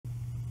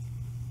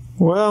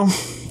Well,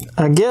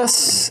 I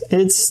guess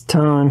it's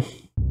time.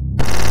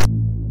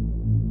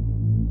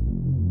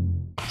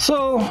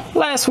 So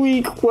last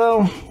week,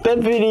 well, that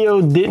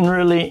video didn't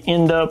really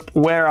end up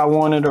where I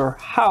wanted or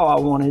how I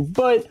wanted,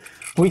 but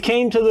we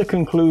came to the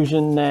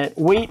conclusion that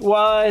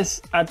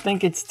weight-wise, I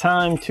think it's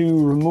time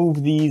to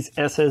remove these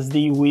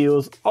SSD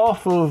wheels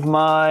off of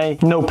my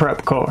no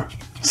prep car.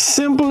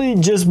 Simply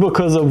just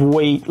because of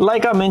weight.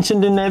 Like I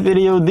mentioned in that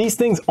video, these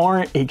things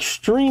aren't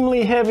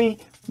extremely heavy,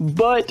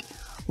 but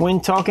when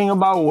talking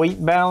about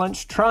weight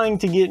balance, trying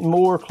to get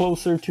more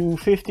closer to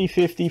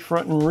 50-50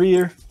 front and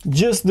rear,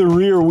 just the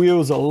rear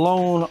wheels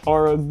alone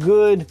are a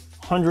good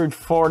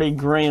 140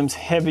 grams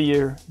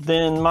heavier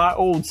than my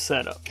old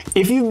setup.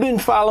 If you've been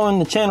following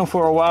the channel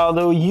for a while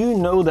though, you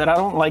know that I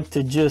don't like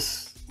to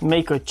just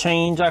make a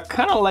change. I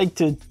kind of like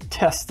to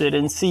test it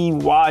and see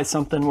why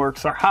something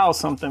works or how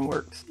something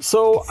works.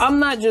 So I'm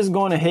not just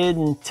going ahead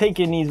and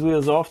taking these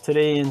wheels off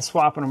today and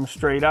swapping them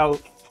straight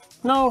out.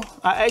 No,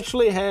 I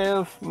actually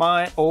have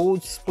my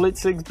old Split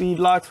Six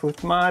beadlocks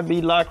with my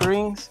beadlock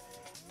rings,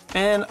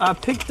 and I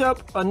picked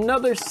up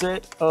another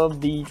set of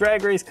the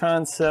Drag Race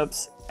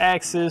Concepts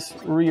Axis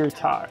rear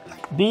tires.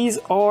 These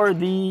are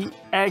the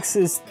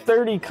Axis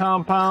 30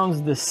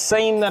 compounds, the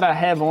same that I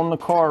have on the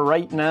car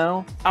right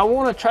now. I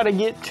want to try to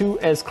get to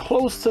as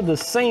close to the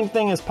same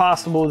thing as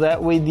possible.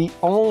 That way the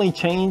only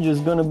change is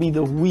going to be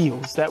the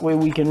wheels. That way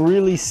we can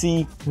really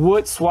see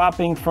what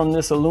swapping from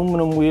this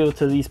aluminum wheel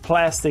to these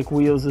plastic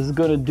wheels is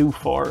going to do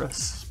for us.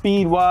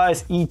 Speed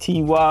wise, ET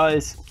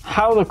wise,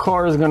 how the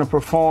car is going to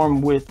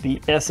perform with the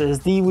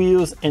SSD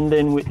wheels and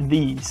then with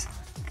these.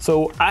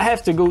 So I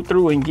have to go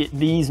through and get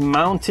these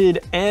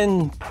mounted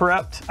and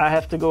prepped. I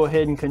have to go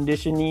ahead and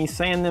condition these,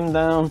 sand them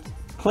down,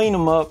 clean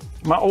them up.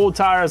 My old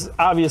tires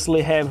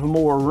obviously have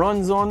more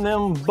runs on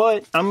them,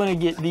 but I'm gonna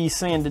get these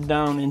sanded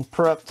down and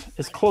prepped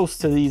as close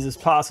to these as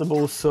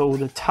possible so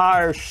the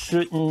tires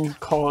shouldn't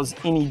cause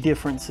any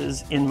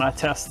differences in my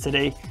test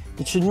today.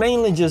 It should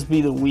mainly just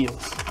be the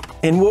wheels.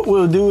 And what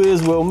we'll do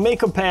is we'll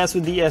make a pass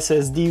with the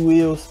SSD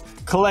wheels,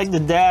 collect the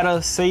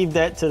data, save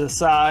that to the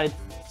side,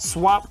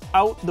 swap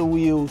out the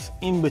wheels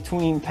in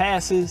between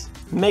passes,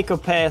 make a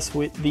pass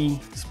with the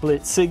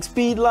Split Six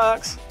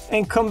beadlocks,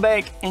 and come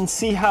back and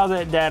see how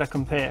that data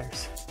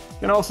compares. You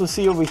can also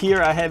see over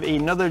here I have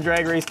another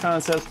Drag Race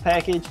Concepts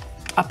package.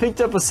 I picked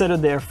up a set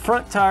of their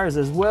front tires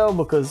as well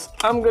because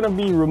I'm gonna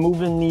be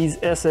removing these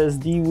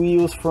SSD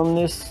wheels from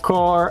this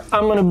car.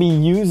 I'm gonna be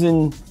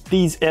using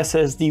these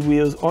SSD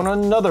wheels on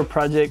another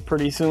project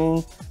pretty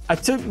soon. I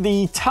took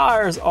the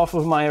tires off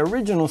of my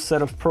original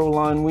set of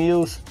Proline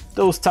wheels.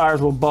 Those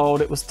tires were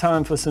bald. It was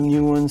time for some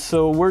new ones.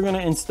 So we're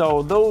gonna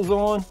install those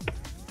on,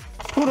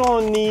 put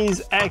on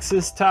these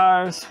Axis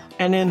tires,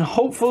 and then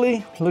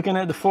hopefully, looking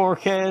at the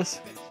forecast,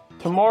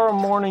 tomorrow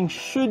morning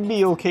should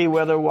be okay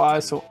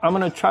weather-wise. So I'm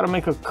gonna try to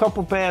make a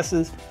couple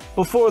passes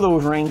before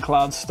those rain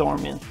clouds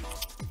storm in.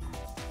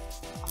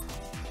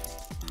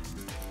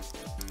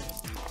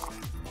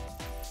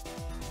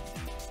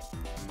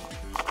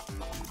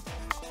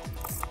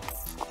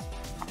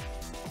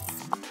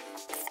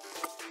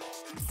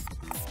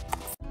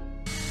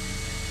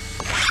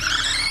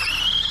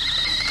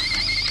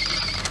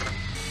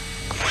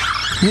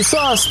 You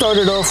saw I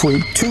started off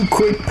with 2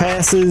 quick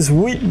passes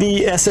with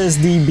the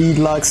SSD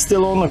beadlocks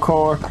still on the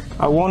car.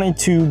 I wanted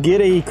to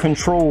get a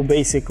control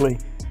basically.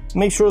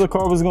 Make sure the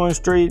car was going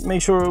straight,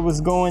 make sure it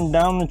was going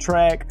down the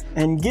track,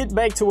 and get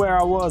back to where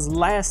I was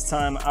last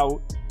time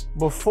out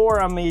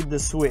before I made the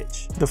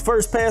switch. The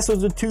first pass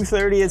was the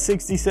 230 at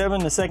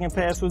 67, the second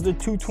pass was the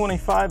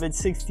 225 at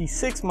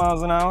 66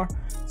 miles an hour.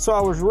 So I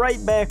was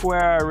right back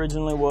where I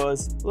originally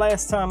was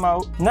last time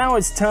out. Now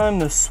it's time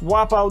to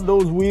swap out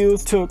those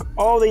wheels. Took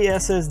all the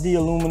SSD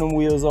aluminum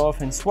wheels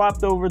off and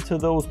swapped over to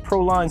those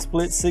Proline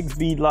Split Six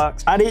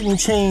beadlocks. I didn't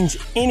change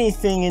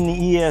anything in the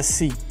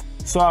ESC.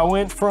 So I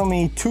went from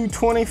a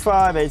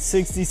 225 at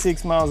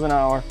 66 miles an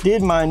hour,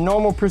 did my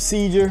normal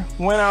procedure,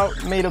 went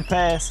out, made a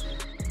pass,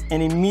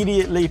 and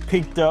immediately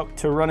picked up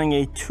to running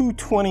a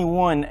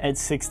 221 at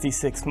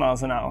 66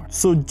 miles an hour.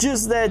 So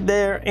just that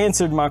there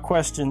answered my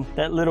question.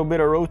 That little bit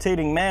of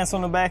rotating mass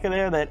on the back of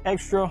there, that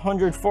extra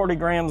 140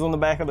 grams on the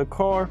back of the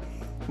car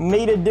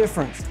made a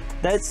difference.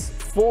 That's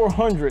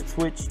 400s,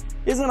 which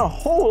isn't a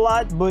whole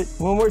lot, but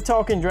when we're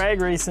talking drag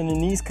racing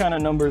and these kind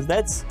of numbers,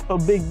 that's a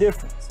big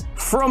difference.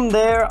 From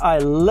there, I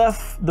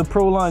left the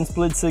Proline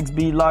Split Six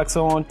beadlocks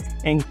on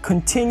and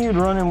continued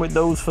running with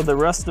those for the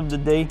rest of the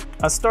day.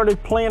 I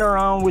started playing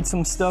around with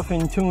some stuff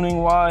in tuning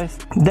wise.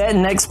 That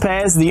next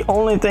pass, the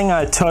only thing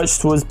I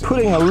touched was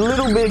putting a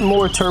little bit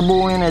more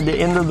turbo in at the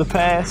end of the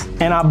pass,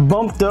 and I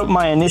bumped up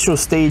my initial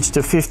stage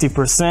to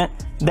 50%.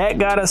 That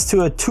got us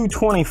to a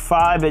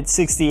 225 at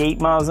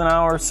 68 miles an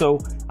hour. So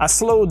I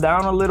slowed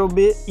down a little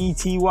bit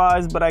ET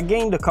wise, but I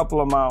gained a couple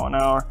of miles an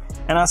hour.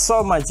 and I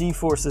saw my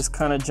G-forces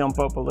kind of jump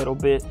up a little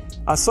bit.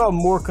 I saw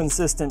more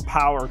consistent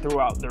power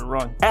throughout the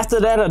run. After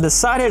that, I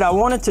decided I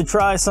wanted to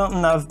try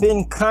something. I've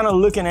been kind of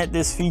looking at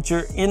this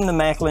feature in the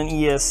Macklin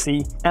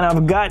ESC, and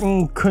I've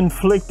gotten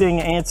conflicting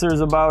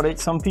answers about it.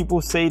 Some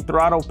people say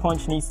throttle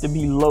punch needs to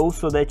be low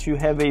so that you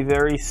have a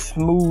very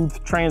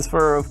smooth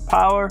transfer of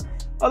power.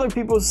 Other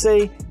people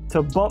say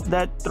to bump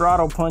that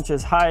throttle punch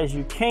as high as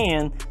you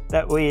can,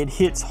 that way it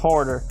hits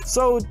harder.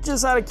 So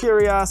just out of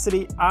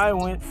curiosity, I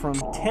went from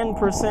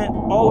 10%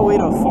 all the way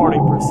to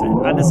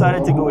 40%. I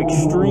decided to go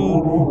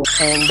extreme,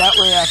 and that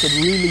way I could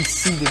really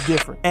see the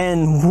difference.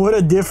 And what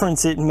a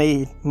difference it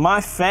made. My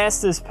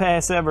fastest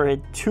pass ever at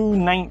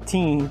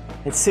 219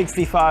 at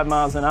 65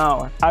 miles an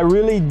hour. I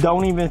really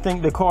don't even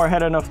think the car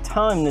had enough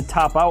time to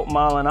top out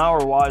mile an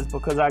hour wise,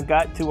 because I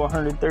got to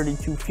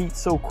 132 feet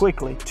so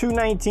quickly.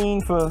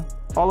 219 for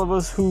all of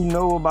us who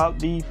know about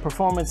the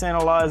performance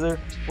analyzer,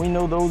 we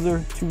know those are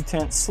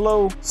 2/10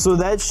 slow. So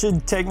that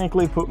should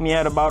technically put me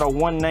at about a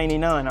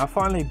 199. I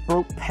finally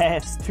broke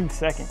past 2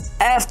 seconds.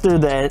 After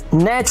that,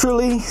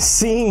 naturally,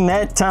 seeing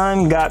that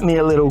time got me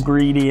a little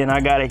greedy, and I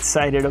got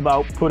excited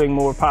about putting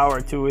more power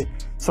to it.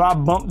 So I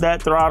bumped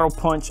that throttle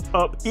punch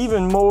up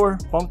even more,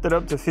 bumped it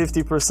up to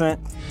 50%.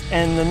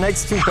 And the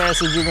next 2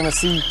 passes you're gonna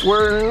see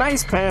were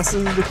nice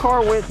passes. The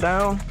car went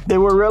down. They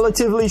were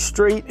relatively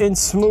straight and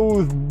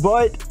smooth,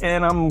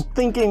 and I'm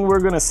thinking we're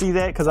gonna see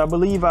that because I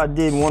believe I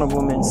did one of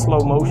them in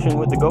slow motion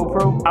with the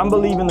GoPro. I'm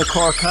believing the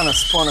car kind of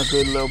spun a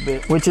good little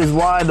bit, which is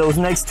why those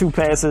next 2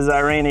 passes I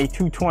ran a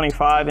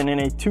 225 and then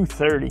a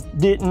 230.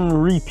 Didn't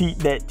repeat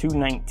that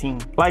 219.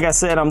 Like I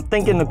said, I'm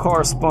thinking the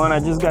car spun. I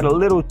just got a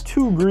little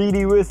too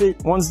greedy with it.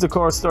 Once the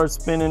car starts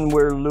spinning,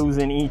 we're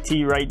losing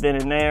ET right then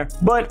and there.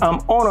 But I'm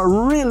on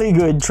a really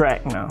good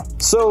track now.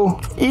 So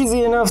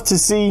easy enough to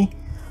see.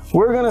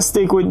 We're gonna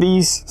stick with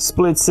these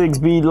Split Six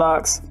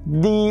beadlocks.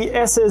 The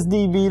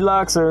SSD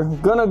beadlocks are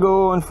gonna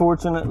go,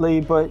 unfortunately,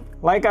 but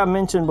like I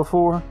mentioned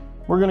before,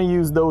 we're gonna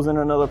use those in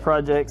another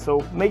project,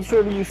 so make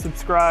sure that you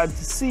subscribe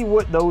to see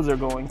what those are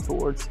going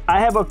towards. I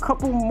have a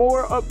couple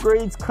more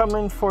upgrades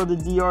coming for the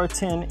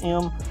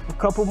DR10M, a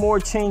couple more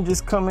changes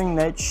coming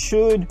that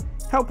should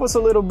help us a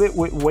little bit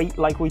with weight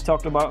like we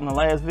talked about in the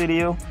last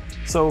video.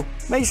 So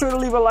make sure to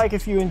leave a like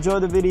if you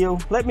enjoyed the video.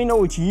 Let me know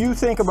what you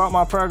think about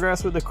my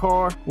progress with the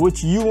car,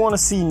 what you want to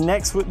see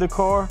next with the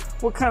car,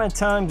 what kind of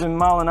times in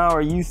mile an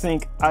hour you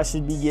think I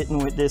should be getting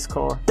with this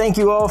car. Thank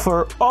you all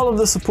for all of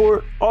the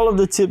support, all of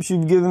the tips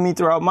you've given me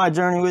throughout my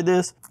journey with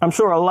this. I'm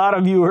sure a lot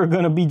of you are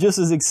going to be just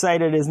as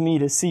excited as me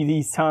to see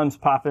these times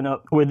popping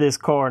up with this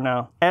car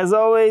now. As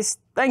always,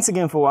 thanks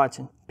again for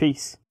watching.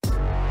 Peace.